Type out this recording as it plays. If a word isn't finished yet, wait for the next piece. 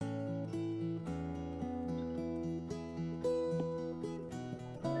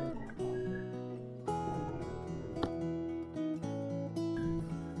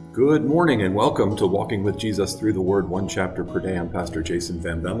Good morning and welcome to Walking with Jesus Through the Word, one chapter per day. I'm Pastor Jason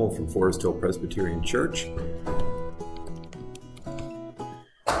Van Bemmel from Forest Hill Presbyterian Church.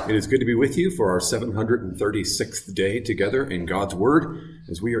 It is good to be with you for our 736th day together in God's Word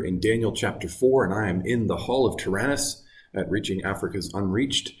as we are in Daniel chapter 4, and I am in the Hall of Tyrannus at Reaching Africa's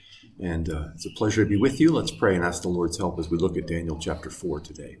Unreached. And it's a pleasure to be with you. Let's pray and ask the Lord's help as we look at Daniel chapter 4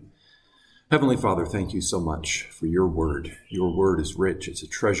 today. Heavenly Father, thank you so much for your word. Your word is rich. It's a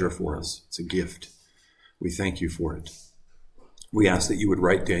treasure for us. It's a gift. We thank you for it. We ask that you would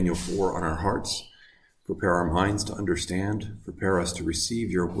write Daniel 4 on our hearts, prepare our minds to understand, prepare us to receive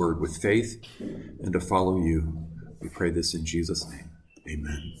your word with faith and to follow you. We pray this in Jesus' name.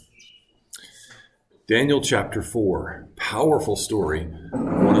 Amen. Daniel chapter 4, powerful story of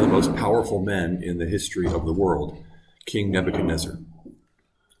one of the most powerful men in the history of the world, King Nebuchadnezzar.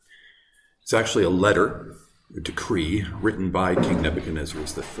 It's actually a letter, a decree, written by King Nebuchadnezzar.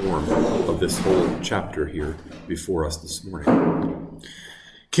 It's the form of this whole chapter here before us this morning.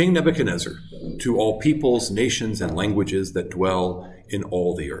 King Nebuchadnezzar, to all peoples, nations, and languages that dwell in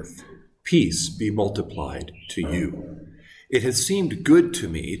all the earth, peace be multiplied to you. It has seemed good to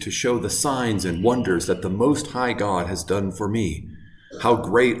me to show the signs and wonders that the Most High God has done for me. How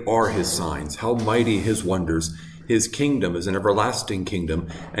great are his signs, how mighty his wonders. His kingdom is an everlasting kingdom,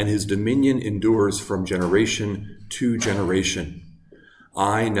 and his dominion endures from generation to generation.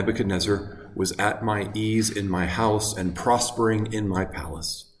 I, Nebuchadnezzar, was at my ease in my house and prospering in my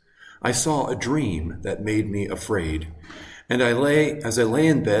palace. I saw a dream that made me afraid, and as I lay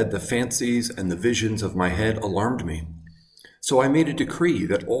in bed, the fancies and the visions of my head alarmed me. So I made a decree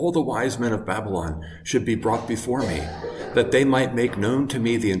that all the wise men of Babylon should be brought before me, that they might make known to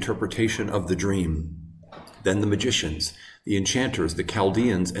me the interpretation of the dream. Then the magicians, the enchanters, the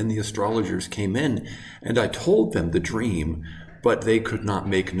Chaldeans, and the astrologers came in, and I told them the dream, but they could not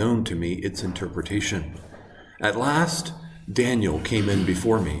make known to me its interpretation. At last, Daniel came in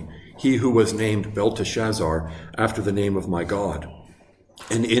before me, he who was named Belteshazzar, after the name of my God,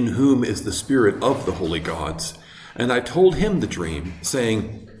 and in whom is the spirit of the holy gods. And I told him the dream,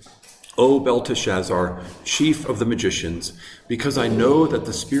 saying, O Belteshazzar, chief of the magicians, because I know that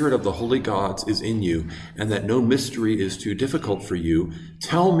the spirit of the holy gods is in you, and that no mystery is too difficult for you,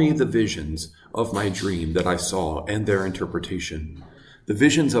 tell me the visions of my dream that I saw and their interpretation. The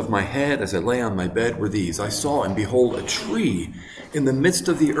visions of my head as I lay on my bed were these. I saw and behold a tree in the midst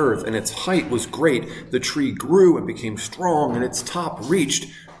of the earth, and its height was great. The tree grew and became strong, and its top reached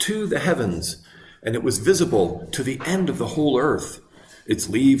to the heavens, and it was visible to the end of the whole earth. Its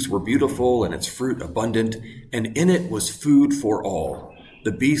leaves were beautiful and its fruit abundant, and in it was food for all.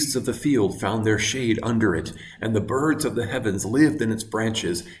 The beasts of the field found their shade under it, and the birds of the heavens lived in its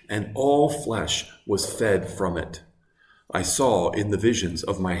branches, and all flesh was fed from it. I saw in the visions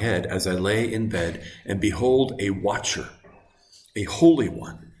of my head as I lay in bed, and behold, a watcher, a holy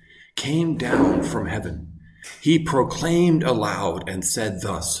one, came down from heaven. He proclaimed aloud and said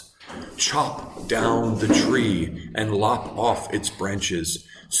thus, Chop down the tree and lop off its branches,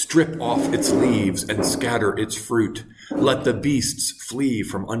 strip off its leaves and scatter its fruit. Let the beasts flee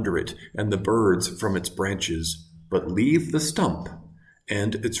from under it and the birds from its branches, but leave the stump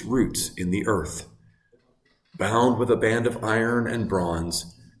and its roots in the earth, bound with a band of iron and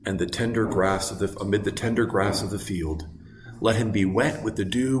bronze, and the tender grass amid the tender grass of the field. Let him be wet with the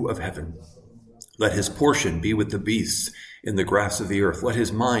dew of heaven. Let his portion be with the beasts in the grass of the earth. Let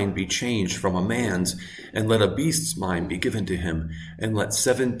his mind be changed from a man's, and let a beast's mind be given to him, and let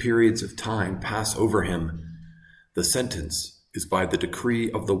 7 periods of time pass over him. The sentence is by the decree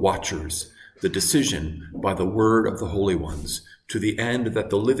of the watchers, the decision by the word of the holy ones, to the end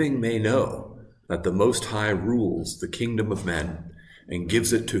that the living may know that the Most High rules the kingdom of men, and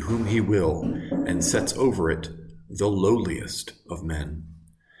gives it to whom he will, and sets over it the lowliest of men.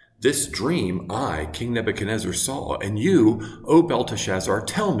 This dream I, King Nebuchadnezzar, saw, and you, O Belteshazzar,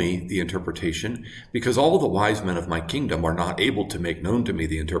 tell me the interpretation, because all the wise men of my kingdom are not able to make known to me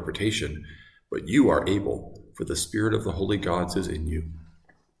the interpretation, but you are able, for the spirit of the holy gods is in you.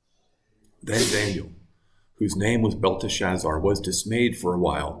 Then Daniel, whose name was Belteshazzar, was dismayed for a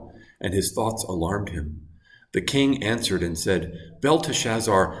while, and his thoughts alarmed him. The king answered and said,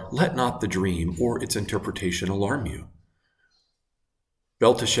 Belteshazzar, let not the dream or its interpretation alarm you.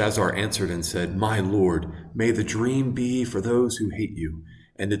 Belteshazzar answered and said, My lord, may the dream be for those who hate you,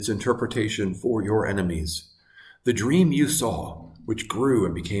 and its interpretation for your enemies. The dream you saw, which grew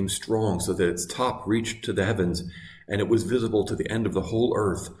and became strong so that its top reached to the heavens, and it was visible to the end of the whole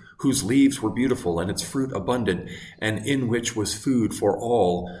earth, whose leaves were beautiful and its fruit abundant, and in which was food for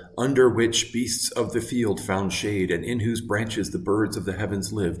all, under which beasts of the field found shade, and in whose branches the birds of the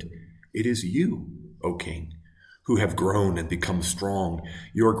heavens lived. It is you, O king, who have grown and become strong.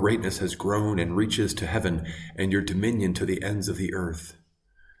 Your greatness has grown and reaches to heaven, and your dominion to the ends of the earth.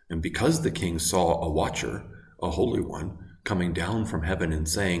 And because the king saw a watcher, a holy one, coming down from heaven and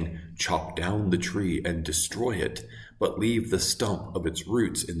saying, "Chop down the tree and destroy it, but leave the stump of its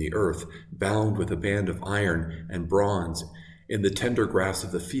roots in the earth, bound with a band of iron and bronze in the tender grass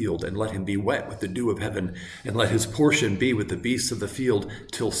of the field, and let him be wet with the dew of heaven, and let his portion be with the beasts of the field,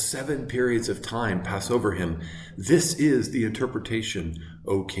 till 7 periods of time pass over him. This is the interpretation,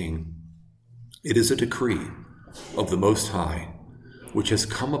 O king. It is a decree of the Most High, which has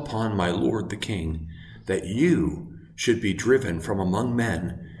come upon my lord the king, that you should be driven from among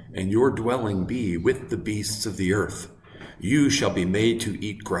men, and your dwelling be with the beasts of the earth. You shall be made to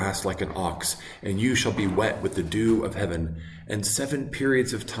eat grass like an ox, and you shall be wet with the dew of heaven, and 7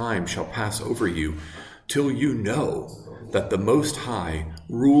 periods of time shall pass over you, till you know that the Most High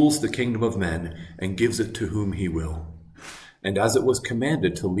rules the kingdom of men and gives it to whom he will. And as it was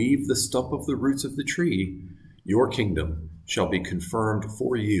commanded to leave the stump of the roots of the tree, your kingdom shall be confirmed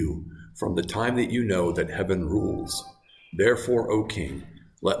for you from the time that you know that heaven rules. Therefore, O king,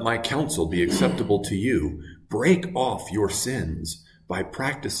 let my counsel be acceptable to you. Break off your sins by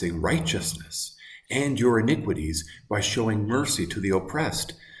practicing righteousness, and your iniquities by showing mercy to the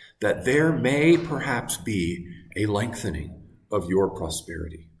oppressed, that there may perhaps be a lengthening of your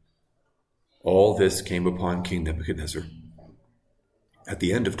prosperity." All this came upon King Nebuchadnezzar. At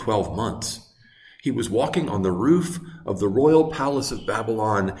the end of 12 months, he was walking on the roof of the royal palace of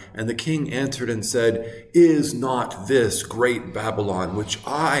Babylon, and the king answered and said, "Is not this great Babylon, which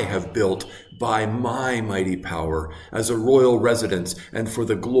I have built by my mighty power, as a royal residence and for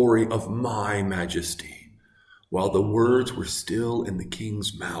the glory of my majesty?" While the words were still in the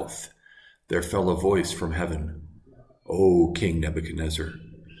king's mouth, there fell a voice from heaven, "O King Nebuchadnezzar,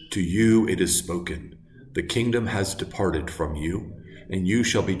 to you it is spoken, the kingdom has departed from you, and you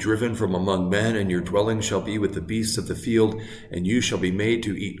shall be driven from among men, and your dwelling shall be with the beasts of the field, and you shall be made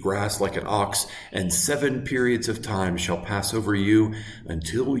to eat grass like an ox, and 7 periods of time shall pass over you,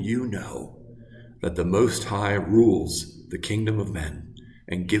 until you know that the Most High rules the kingdom of men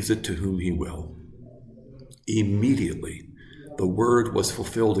and gives it to whom he will." Immediately the word was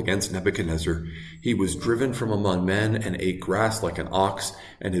fulfilled against Nebuchadnezzar. He was driven from among men and ate grass like an ox,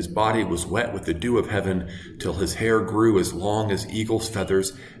 and his body was wet with the dew of heaven, till his hair grew as long as eagle's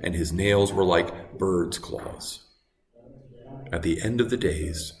feathers, and his nails were like birds' claws. At the end of the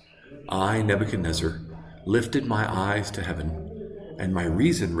days, I, Nebuchadnezzar, lifted my eyes to heaven, and my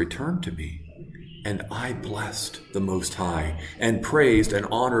reason returned to me. And I blessed the Most High, and praised and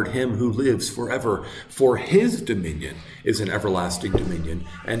honored him who lives forever. For his dominion is an everlasting dominion,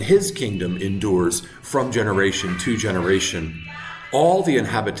 and his kingdom endures from generation to generation. All the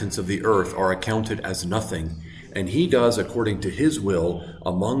inhabitants of the earth are accounted as nothing, and he does according to his will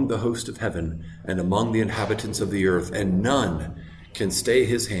among the host of heaven and among the inhabitants of the earth, and none can stay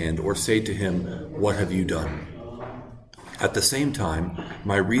his hand or say to him, "What have you done?" At the same time,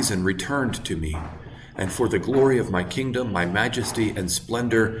 my reason returned to me, and for the glory of my kingdom, my majesty and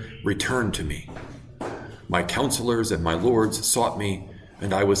splendor returned to me. My counselors and my lords sought me,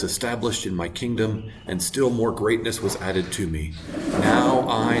 and I was established in my kingdom, and still more greatness was added to me. Now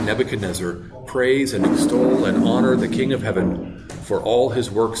I, Nebuchadnezzar, praise and extol and honor the King of heaven, for all his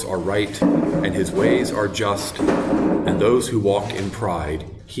works are right, and his ways are just, and those who walk in pride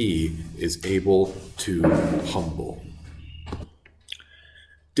he is able to humble.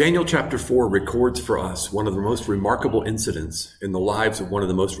 Daniel chapter 4 records for us one of the most remarkable incidents in the lives of one of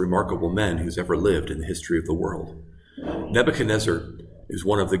the most remarkable men who's ever lived in the history of the world. Nebuchadnezzar is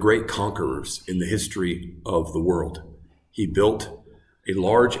one of the great conquerors in the history of the world. He built a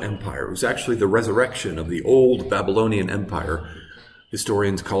large empire. It was actually the resurrection of the old Babylonian Empire.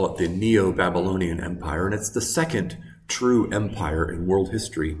 Historians call it the Neo-Babylonian Empire, and it's the second true empire in world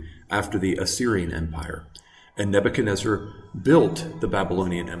history after the Assyrian Empire. And Nebuchadnezzar built the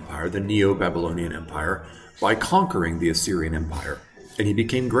Babylonian Empire, the Neo-Babylonian Empire, by conquering the Assyrian Empire. And he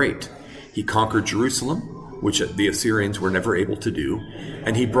became great. He conquered Jerusalem, which the Assyrians were never able to do.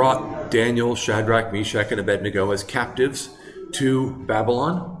 And he brought Daniel, Shadrach, Meshach, and Abednego as captives to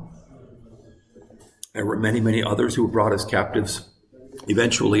Babylon. There were many, many others who were brought as captives.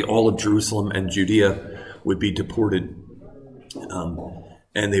 Eventually, all of Jerusalem and Judea would be deported,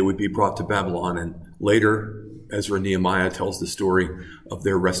 and they would be brought to Babylon. And later, Ezra and Nehemiah tells the story of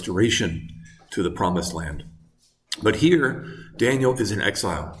their restoration to the promised land. But here, Daniel is in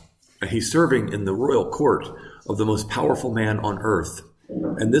exile, and he's serving in the royal court of the most powerful man on earth.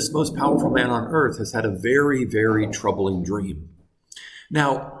 And this most powerful man on earth has had a very, very troubling dream.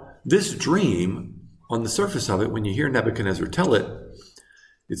 Now, this dream, on the surface of it, when you hear Nebuchadnezzar tell it,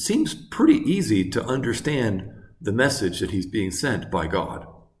 it seems pretty easy to understand the message that he's being sent by God.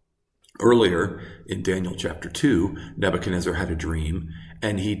 Earlier in Daniel chapter 2, Nebuchadnezzar had a dream,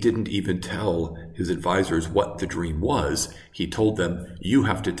 and he didn't even tell his advisors what the dream was. He told them, you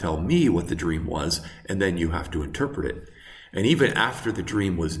have to tell me what the dream was, and then you have to interpret it. And even after the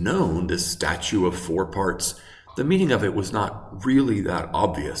dream was known, this statue of 4 parts, the meaning of it was not really that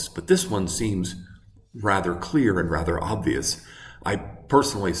obvious, but this one seems rather clear and rather obvious. I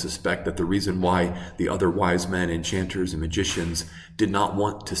personally suspect that the reason why the other wise men, enchanters, and magicians did not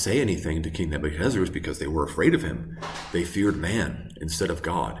want to say anything to King Nebuchadnezzar is because they were afraid of him. They feared man instead of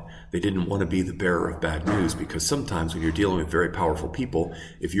God. They didn't want to be the bearer of bad news, because sometimes when you're dealing with very powerful people,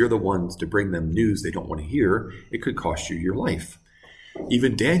 if you're the ones to bring them news they don't want to hear, it could cost you your life.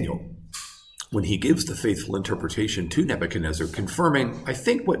 Even Daniel, when he gives the faithful interpretation to Nebuchadnezzar, confirming, I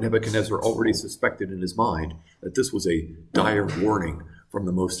think, what Nebuchadnezzar already suspected in his mind, that this was a dire warning from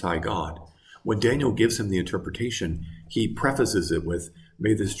the Most High God. When Daniel gives him the interpretation, he prefaces it with,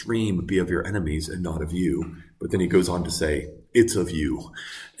 may this dream be of your enemies and not of you. But then he goes on to say, it's of you.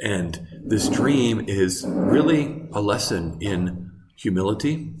 And this dream is really a lesson in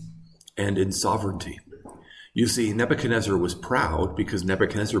humility and in sovereignty. You see, Nebuchadnezzar was proud because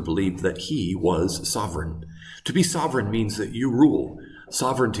Nebuchadnezzar believed that he was sovereign. To be sovereign means that you rule.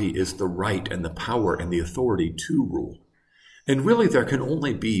 Sovereignty is the right and the power and the authority to rule. And really, there can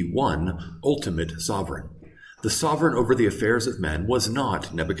only be one ultimate sovereign. The sovereign over the affairs of men was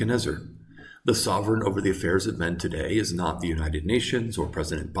not Nebuchadnezzar. The sovereign over the affairs of men today is not the United Nations or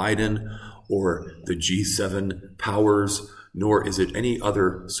President Biden or the G7 powers, nor is it any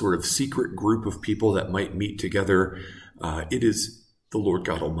other sort of secret group of people that might meet together. It is the Lord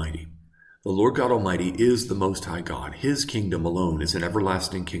God Almighty. The Lord God Almighty is the Most High God. His kingdom alone is an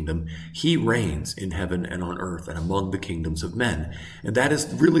everlasting kingdom. He reigns in heaven and on earth and among the kingdoms of men. And that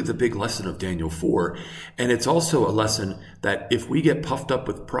is really the big lesson of Daniel 4. And it's also a lesson that if we get puffed up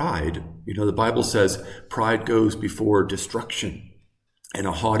with pride, the Bible says pride goes before destruction and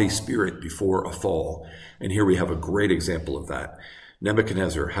a haughty spirit before a fall. And here we have a great example of that.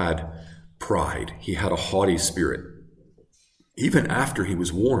 Nebuchadnezzar had pride. He had a haughty spirit. Even after he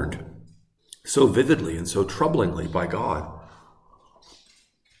was warned so vividly and so troublingly by God.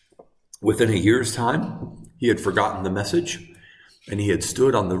 Within a year's time, he had forgotten the message, and he had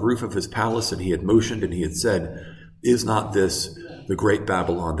stood on the roof of his palace, and he had motioned, and he had said, is not this the great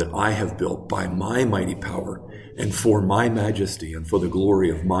Babylon that I have built by my mighty power and for my majesty and for the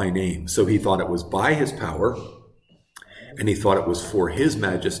glory of my name? So he thought it was by his power, and he thought it was for his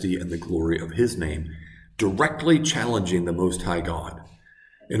majesty and the glory of his name, directly challenging the Most High God.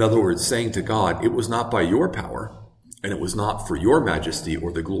 In other words, saying to God, it was not by your power, and it was not for your majesty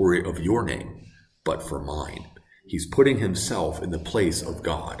or the glory of your name, but for mine. He's putting himself in the place of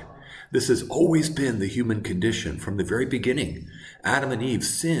God. This has always been the human condition from the very beginning. Adam and Eve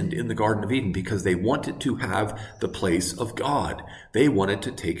sinned in the Garden of Eden because they wanted to have the place of God. They wanted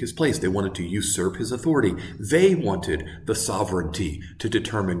to take his place. They wanted to usurp his authority. They wanted the sovereignty to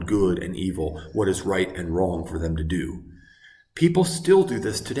determine good and evil, what is right and wrong for them to do. People still do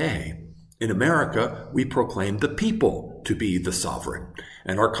this today. In America, we proclaim the people to be the sovereign,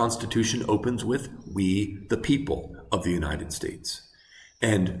 and our Constitution opens with "we, the people of the United States."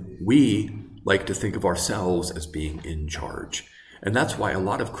 And we like to think of ourselves as being in charge. And that's why a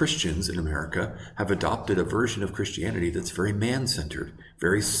lot of Christians in America have adopted a version of Christianity that's very man-centered,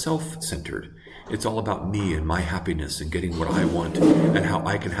 very self-centered. It's all about me and my happiness and getting what I want and how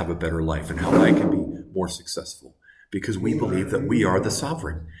I can have a better life and how I can be more successful. Because we believe that we are the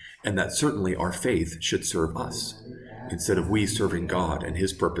sovereign, and that certainly our faith should serve us, instead of we serving God and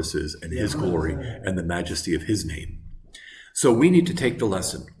his purposes and his glory and the majesty of his name. So we need to take the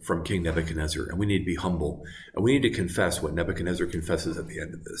lesson from King Nebuchadnezzar, and we need to be humble, and we need to confess what Nebuchadnezzar confesses at the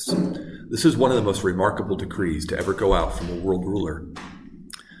end of this. This is one of the most remarkable decrees to ever go out from a world ruler.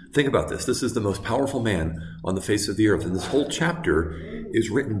 Think about this. This is the most powerful man on the face of the earth, and this whole chapter is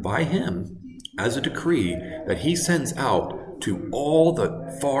written by him as a decree that he sends out to all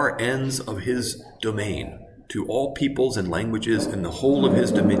the far ends of his domain, to all peoples and languages in the whole of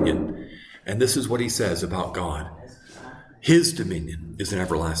his dominion. And this is what he says about God. His dominion is an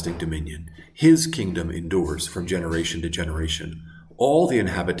everlasting dominion. His kingdom endures from generation to generation. All the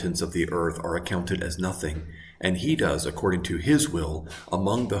inhabitants of the earth are accounted as nothing, and he does according to his will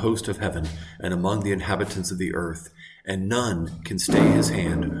among the host of heaven and among the inhabitants of the earth, and none can stay his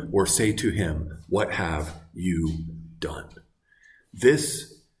hand or say to him, "What have you done?"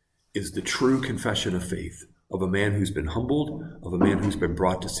 This is the true confession of faith of a man who's been humbled, of a man who's been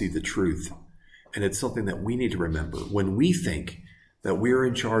brought to see the truth. And it's something that we need to remember. When we think that we're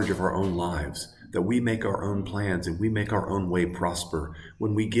in charge of our own lives, that we make our own plans and we make our own way prosper,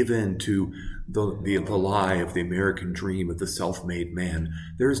 when we give in to the lie of the American dream of the self-made man,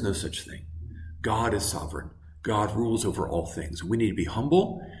 there is no such thing. God is sovereign. God rules over all things. We need to be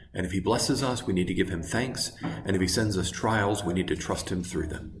humble, and if he blesses us, we need to give him thanks, and if he sends us trials, we need to trust him through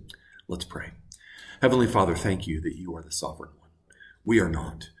them. Let's pray. Heavenly Father, thank you that you are the sovereign one. We are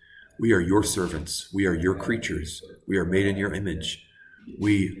not. We are your servants. We are your creatures. We are made in your image.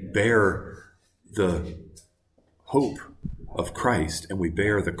 We bear the hope of Christ, and we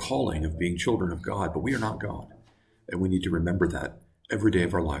bear the calling of being children of God, but we are not God. And we need to remember that every day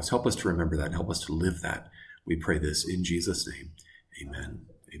of our lives. Help us to remember that and help us to live that. We pray this in Jesus' name. Amen.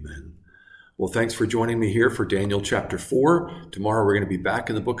 Amen. Well, thanks for joining me here for Daniel chapter 4. Tomorrow we're going to be back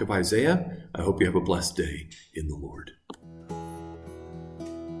in the book of Isaiah. I hope you have a blessed day in the Lord.